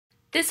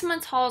this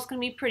month's haul is going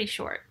to be pretty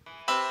short.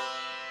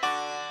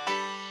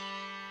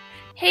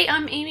 Hey,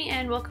 I'm Amy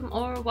and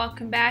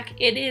welcome back.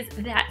 It is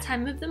that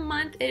time of the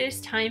month. It is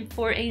time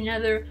for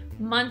another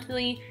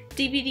monthly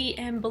DVD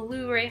and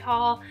Blu-ray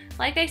haul.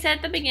 Like I said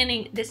at the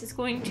beginning, this is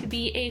going to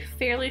be a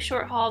fairly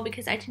short haul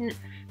because I didn't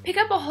pick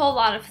up a whole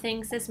lot of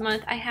things this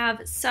month. I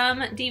have some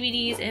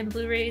DVDs and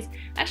Blu-rays.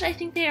 Actually, I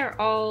think they are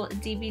all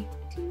DVD.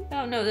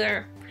 Oh no,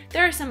 there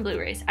are some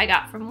Blu-rays I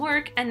got from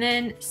work and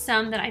then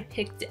some that I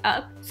picked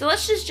up. So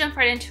let's just jump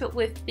right into it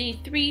with the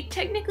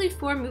technically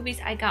four movies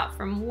I got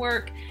from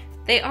work.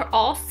 They are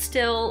all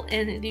still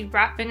in the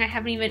wrapping. I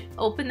haven't even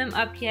opened them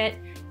up yet.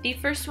 The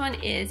first one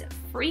is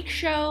Freak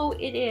Show.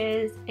 It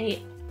is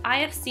a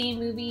IFC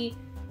movie.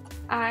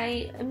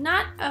 I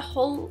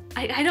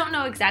don't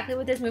know exactly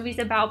what this movie's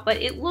about, but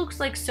it looks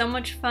like so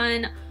much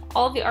fun.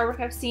 All of the artwork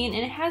I've seen,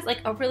 and it has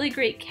like a really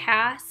great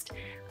cast.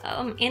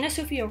 Anna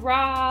Sophia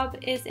Robb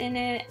is in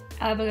it,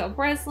 Abigail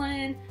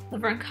Breslin,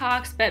 Laverne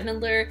Cox, Bette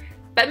Midler.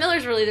 Bette Midler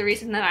is really the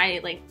reason that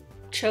I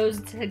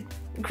chose to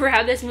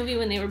grab this movie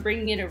when they were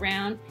bringing it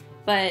around,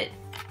 but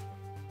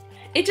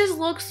it just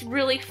looks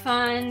really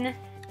fun,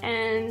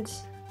 and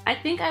I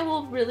think I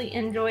will really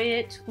enjoy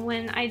it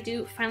when I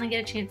do finally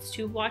get a chance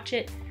to watch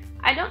it.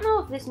 I don't know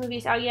if this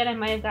movie's out yet. I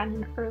might have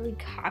gotten an early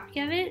copy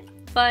of it,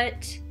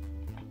 but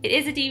it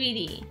is a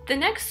DVD. The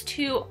next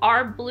two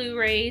are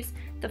Blu-rays.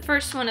 The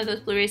first one of those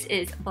Blu-rays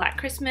is Black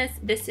Christmas.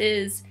 This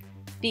is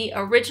the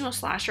original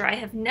slasher. I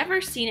have never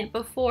seen it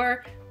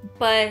before,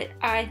 but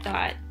I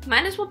thought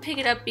might as well pick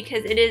it up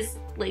because it is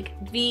like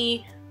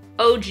the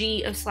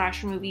OG of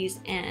slasher movies,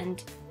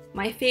 and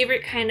my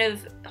favorite kind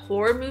of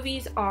horror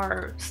movies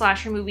are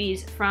slasher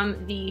movies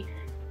from the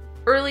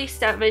early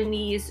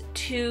 70s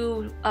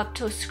to up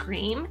till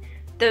Scream.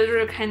 Those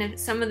are kind of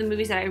some of the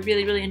movies that I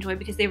really enjoy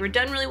because they were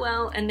done really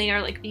well and they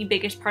are like the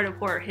biggest part of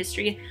horror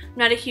history. I'm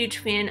not a huge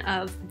fan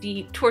of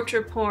the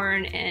torture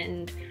porn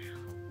and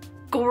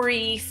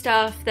gory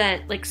stuff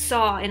that like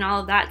Saw and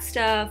all of that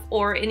stuff,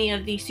 or any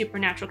of the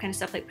supernatural kind of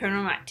stuff like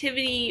Paranormal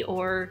Activity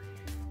or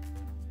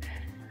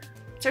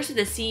starts with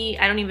a C,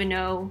 I don't even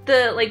know.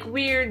 The like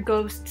weird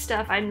ghost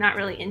stuff, I'm not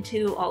really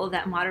into all of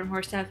that modern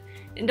horror stuff.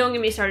 And don't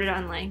get me started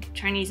on like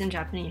Chinese and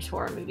Japanese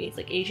horror movies.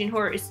 Like Asian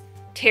horror is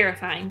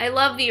terrifying. I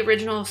love the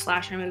original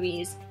slasher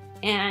movies,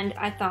 and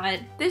I thought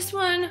this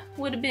one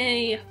would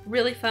be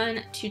really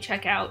fun to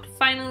check out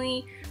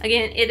finally.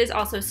 Again, it is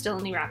also still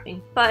in the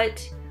wrapping,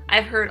 but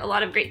I've heard a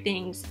lot of great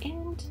things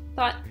and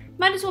thought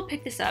might as well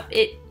pick this up.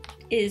 It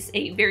is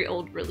a very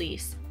old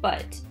release,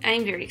 but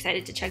I'm very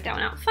excited to check that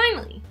one out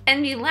finally.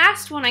 And the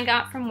last one I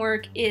got from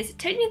work is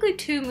technically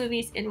two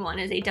movies in one.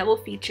 Is a double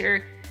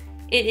feature.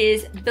 It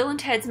is Bill and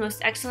Ted's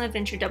Most Excellent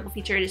Adventure double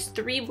feature. It is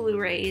 3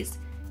 Blu-rays.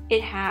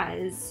 It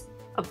has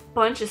a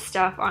bunch of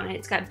stuff on it.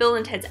 It's got Bill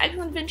and Ted's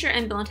Excellent Adventure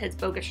and Bill and Ted's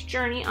Bogus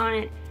Journey on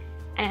it.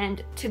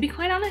 And to be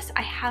quite honest,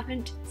 I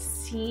haven't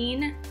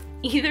seen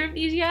either of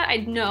these yet. I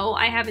know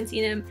I haven't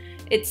seen them.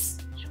 It's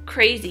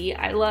crazy.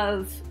 I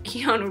love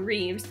Keanu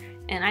Reeves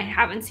and I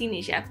haven't seen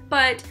these yet,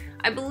 but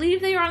I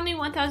believe they are on the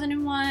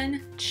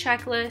 1001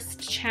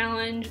 checklist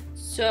challenge,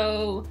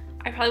 so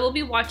I probably will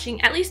be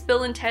watching at least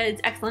Bill and Ted's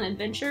Excellent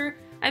Adventure.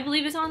 I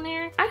believe is on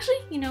there. Actually,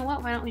 you know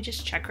what? Why don't we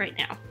just check right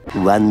now?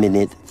 1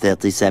 minute,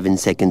 37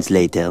 seconds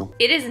later.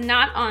 It is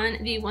not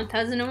on the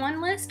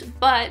 1001 list,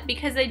 but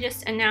because they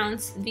just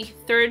announced the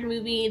third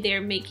movie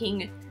they're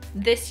making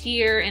this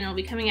year and it'll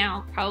be coming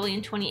out probably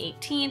in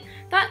 2018,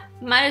 thought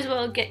might as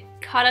well get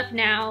caught up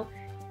now,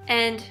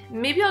 and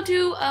maybe I'll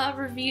do a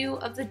review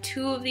of the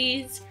two of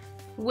these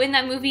when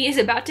that movie is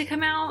about to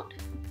come out,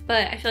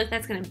 but I feel like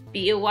that's gonna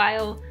be a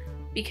while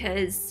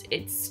because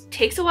it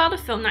takes a while to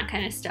film that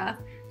kind of stuff.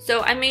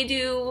 So I may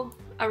do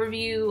a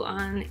review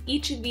on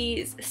each of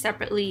these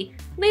separately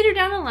later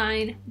down the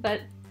line,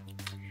 but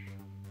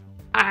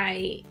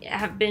I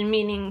have been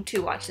meaning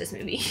to watch this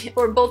movie,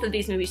 or both of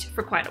these movies,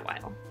 for quite a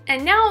while.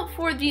 And now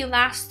for the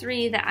last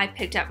 3 that I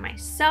picked up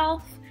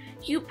myself.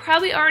 You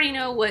probably already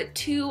know what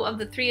 2 of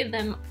the 3 of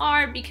them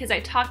are because I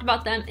talked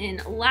about them in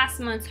last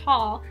month's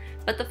haul,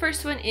 but the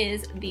first one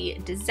is The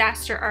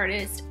Disaster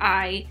Artist.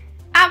 I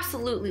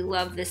absolutely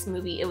love this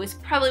movie. It was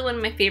probably one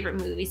of my favorite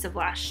movies of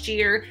last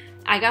year.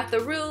 I got The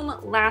Room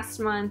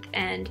last month,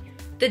 and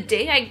the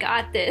day I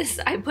got this,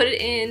 I put it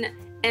in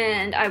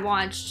and I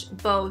watched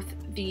both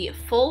the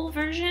full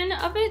version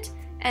of it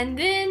and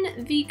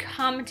then the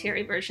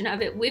commentary version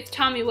of it with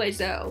Tommy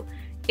Wiseau.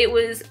 It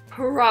was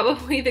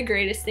probably the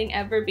greatest thing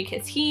ever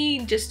because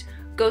he just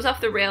goes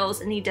off the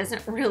rails and he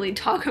doesn't really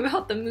talk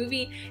about the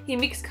movie. He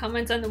makes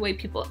comments on the way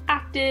people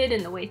acted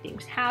and the way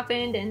things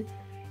happened, and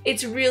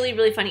it's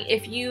really funny.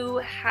 If you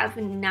have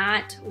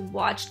not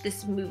watched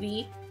this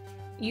movie,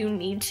 you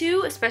need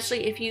to,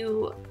 especially if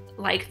you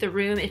like The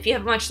Room. If you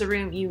haven't watched The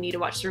Room, you need to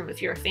watch The Room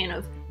if you're a fan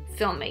of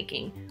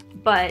filmmaking.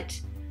 But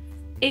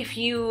if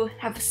you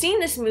have seen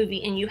this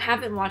movie and you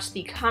haven't watched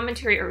the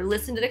commentary or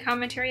listened to the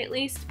commentary at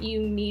least, you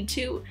need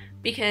to,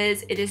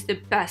 because it is the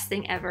best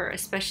thing ever,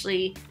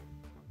 especially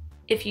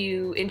if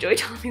you enjoy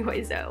Tommy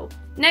Wiseau.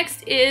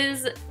 Next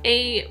is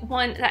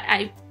one that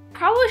I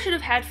probably should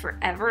have had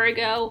forever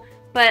ago,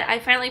 but I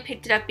finally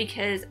picked it up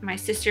because my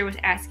sister was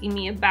asking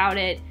me about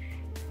it,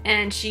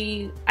 and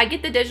I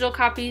get the digital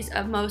copies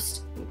of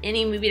most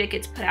any movie that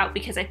gets put out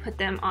because I put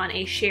them on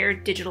a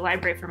shared digital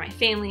library for my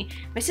family.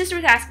 My sister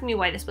was asking me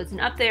why this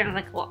wasn't up there, and I'm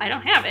like, well, I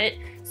don't have it.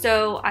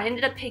 So I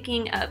ended up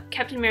picking up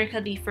Captain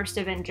America: The First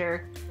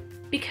Avenger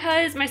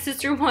because my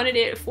sister wanted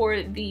it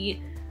for the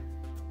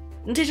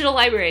digital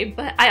library,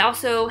 but I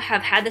also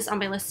have had this on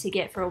my list to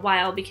get for a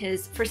while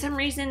because for some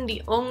reason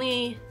the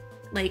only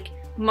like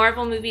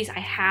Marvel movies I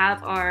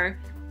have are,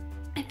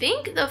 I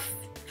think, the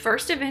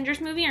first Avengers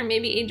movie, or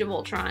maybe Age of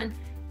Ultron,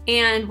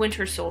 and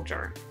Winter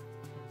Soldier.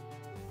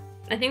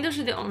 I think those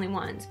are the only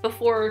ones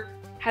before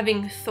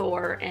having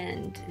Thor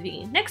and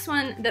the next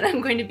one that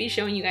I'm going to be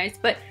showing you guys.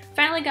 But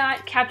finally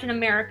got Captain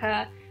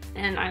America,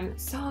 and I'm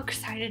so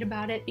excited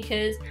about it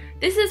because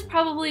this is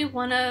probably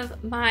one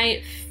of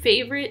my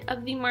favorite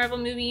of the Marvel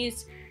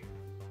movies,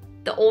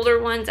 the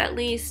older ones at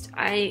least.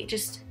 How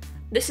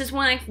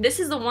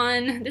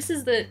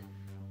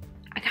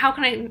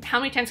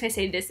many times can I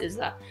say this is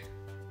the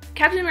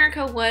Captain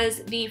America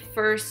was the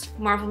first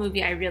Marvel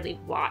movie I really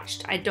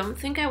watched. I don't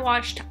think I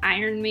watched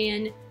Iron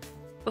Man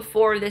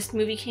before this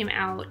movie came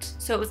out.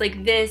 So it was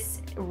like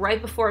this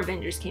right before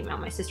Avengers came out.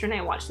 My sister and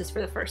I watched this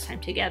for the first time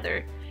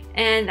together.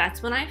 And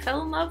that's when I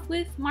fell in love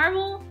with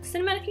Marvel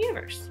Cinematic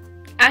Universe.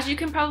 As you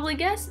can probably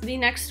guess, the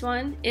next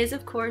one is,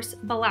 of course,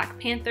 Black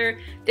Panther.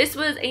 This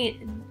was a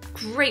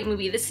great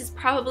movie. This is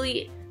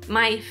probably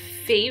my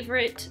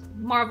favorite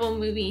Marvel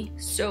movie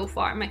so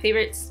far. My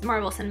favorite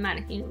Marvel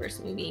Cinematic Universe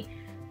movie.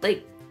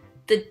 Like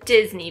the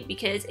Disney,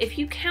 because if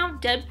you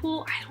count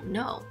Deadpool, I don't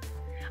know.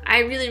 I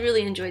really,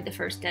 really enjoyed the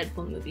first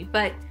Deadpool movie,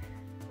 but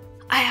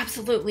I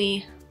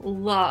absolutely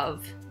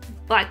love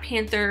Black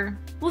Panther.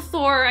 Well,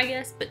 Thor, I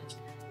guess, but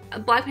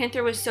Black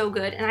Panther was so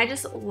good, and I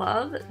just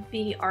love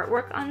the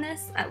artwork on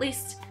this. At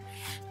least,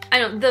 I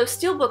don't know, the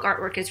steelbook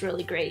artwork is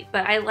really great,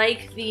 but I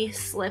like the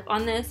slip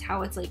on this,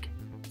 how it's like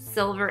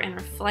silver and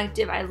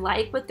reflective. I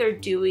like what they're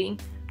doing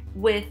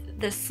with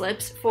the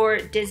slips for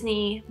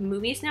Disney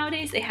movies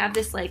nowadays. They have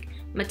this like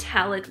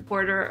metallic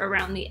border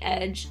around the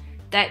edge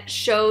that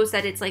shows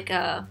that it's like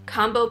a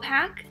combo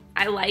pack.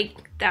 I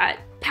like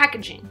that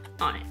packaging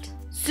on it.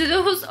 So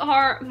those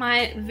are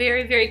my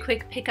very, very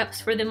quick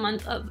pickups for the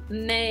month of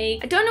May.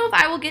 I don't know if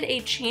I will get a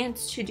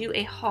chance to do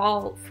a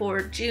haul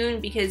for June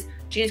because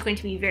June is going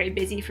to be very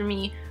busy for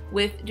me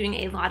with doing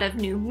a lot of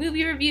new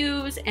movie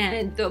reviews,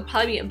 and there'll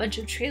probably be a bunch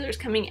of trailers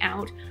coming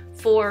out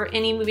for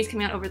any movies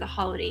coming out over the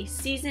holiday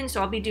season.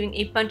 So I'll be doing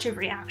a bunch of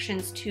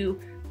reactions to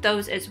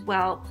those as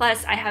well.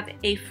 Plus I have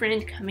a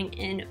friend coming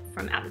in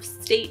from out of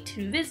state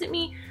to visit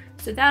me.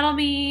 So that'll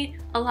be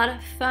a lot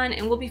of fun,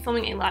 and we'll be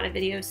filming a lot of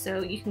videos,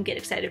 so you can get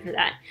excited for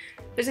that.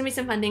 There's gonna be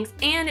some fun things.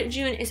 And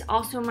June is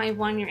also my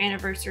 1-year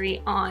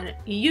anniversary on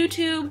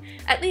YouTube,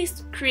 at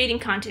least creating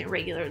content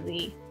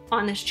regularly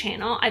on this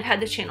channel. I've had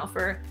this channel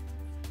for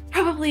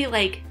probably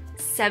like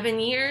 7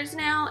 years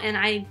now, and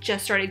I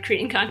just started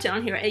creating content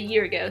on here a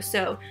year ago,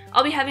 so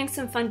I'll be having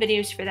some fun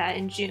videos for that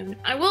in June.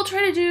 I will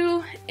try to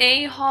do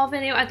a haul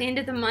video at the end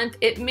of the month.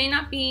 It may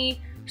not be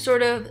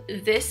sort of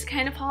this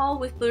kind of haul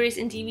with Blu-rays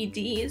and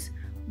DVDs,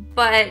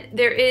 but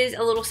there is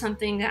a little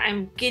something that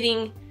I'm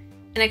getting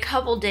in a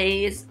couple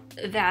days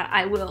that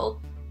I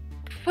will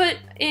put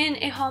in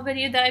a haul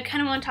video that I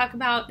kind of want to talk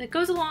about that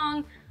goes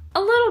along a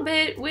little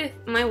bit with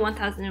my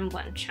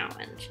 1001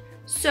 challenge.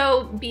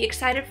 So be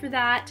excited for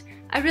that.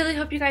 I really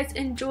hope you guys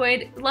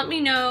enjoyed. Let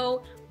me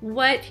know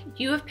what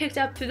you have picked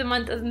up through the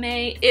month of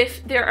May.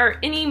 If there are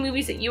any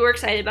movies that you are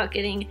excited about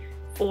getting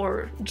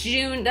for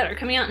June that are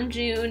coming out in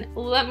June,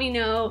 let me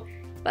know.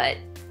 But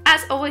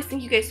as always,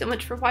 thank you guys so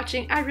much for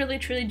watching. I really,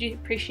 truly do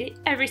appreciate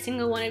every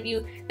single one of you.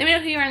 Let me know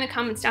who you are in the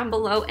comments down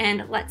below,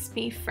 and let's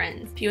be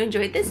friends. If you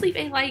enjoyed this, leave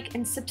a like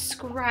and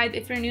subscribe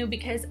if you're new,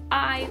 because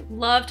I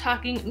love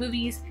talking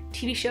movies,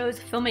 TV shows,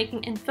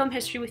 filmmaking, and film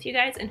history with you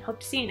guys, and hope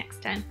to see you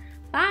next time.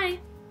 Bye!